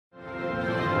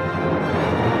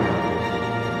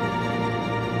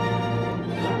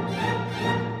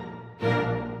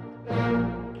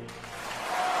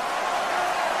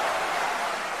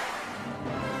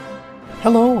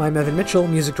Hello, I'm Evan Mitchell,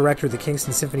 music director of the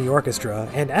Kingston Symphony Orchestra,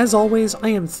 and as always, I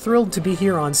am thrilled to be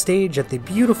here on stage at the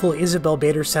beautiful Isabel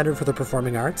Bader Centre for the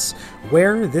Performing Arts,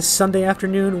 where, this Sunday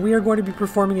afternoon, we are going to be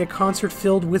performing a concert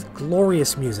filled with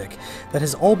glorious music that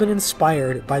has all been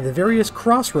inspired by the various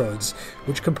crossroads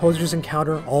which composers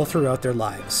encounter all throughout their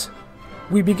lives.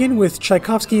 We begin with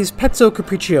Tchaikovsky's Pezzo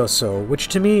Capriccioso, which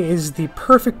to me is the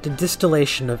perfect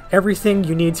distillation of everything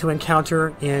you need to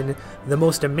encounter in the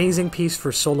most amazing piece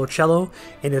for solo cello.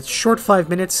 In its short 5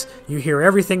 minutes, you hear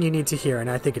everything you need to hear, and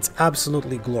I think it's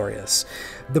absolutely glorious.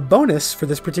 The bonus for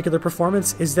this particular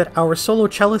performance is that our solo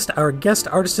cellist, our guest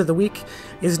artist of the week,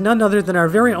 is none other than our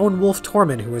very own Wolf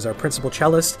Torman, who is our principal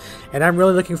cellist, and I'm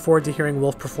really looking forward to hearing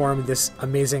Wolf perform this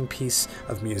amazing piece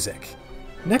of music.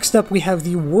 Next up, we have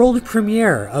the world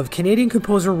premiere of Canadian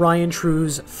composer Ryan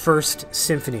True's First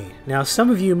Symphony. Now,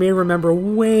 some of you may remember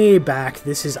way back,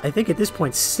 this is, I think at this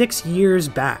point, 6 years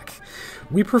back,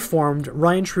 we performed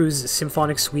Ryan True's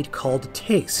symphonic suite called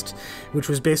Taste, which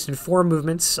was based in 4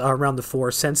 movements around the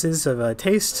 4 senses of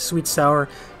taste, sweet, sour,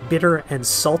 bitter, and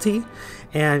salty.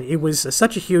 And it was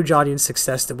such a huge audience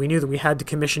success that we knew that we had to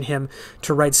commission him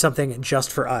to write something just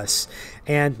for us.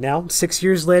 And now, 6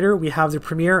 years later, we have the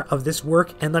premiere of this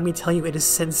work, and let me tell you, it is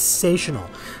sensational.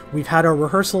 We've had our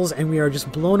rehearsals, and we are just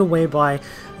blown away by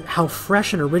how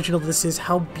fresh and original this is,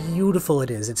 how beautiful it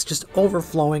is. It's just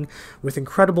overflowing with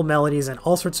incredible melodies and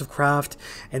all sorts of craft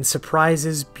and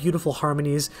surprises, beautiful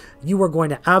harmonies. You are going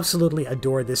to absolutely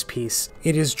adore this piece.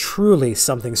 It is truly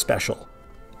something special.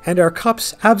 And our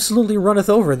cups absolutely runneth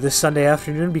over this Sunday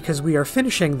afternoon because we are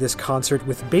finishing this concert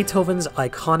with Beethoven's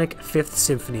iconic Fifth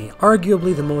Symphony,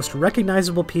 arguably the most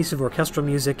recognizable piece of orchestral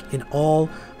music in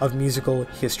all of musical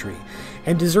history.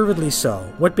 And deservedly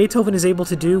so. What Beethoven is able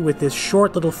to do with this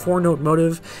short little 4-note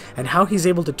motive, and how he's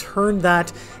able to turn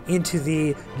that into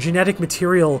the genetic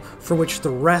material for which the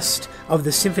rest of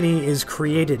the symphony is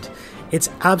created,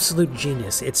 it's absolute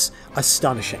genius. It's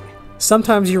astonishing.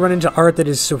 Sometimes you run into art that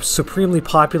is so supremely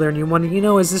popular and you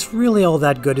wonder, is this really all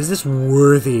that good? Is this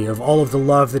worthy of all of the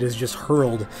love that is just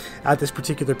hurled at this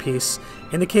particular piece?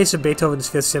 In the case of Beethoven's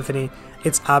Fifth Symphony,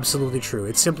 it's absolutely true.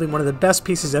 It's simply one of the best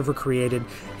pieces ever created,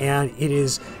 and it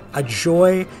is a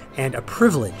joy and a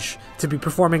privilege to be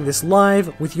performing this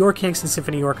live with your Kingston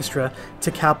Symphony Orchestra to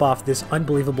cap off this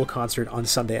unbelievable concert on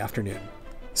Sunday afternoon.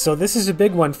 So this is a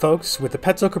big one, folks. With the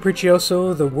Pezzo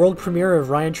Capriccioso, the world premiere of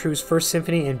Ryan True's First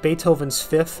Symphony and Beethoven's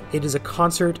Fifth, it is a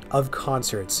concert of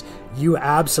concerts. You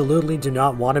absolutely do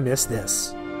not want to miss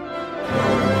this.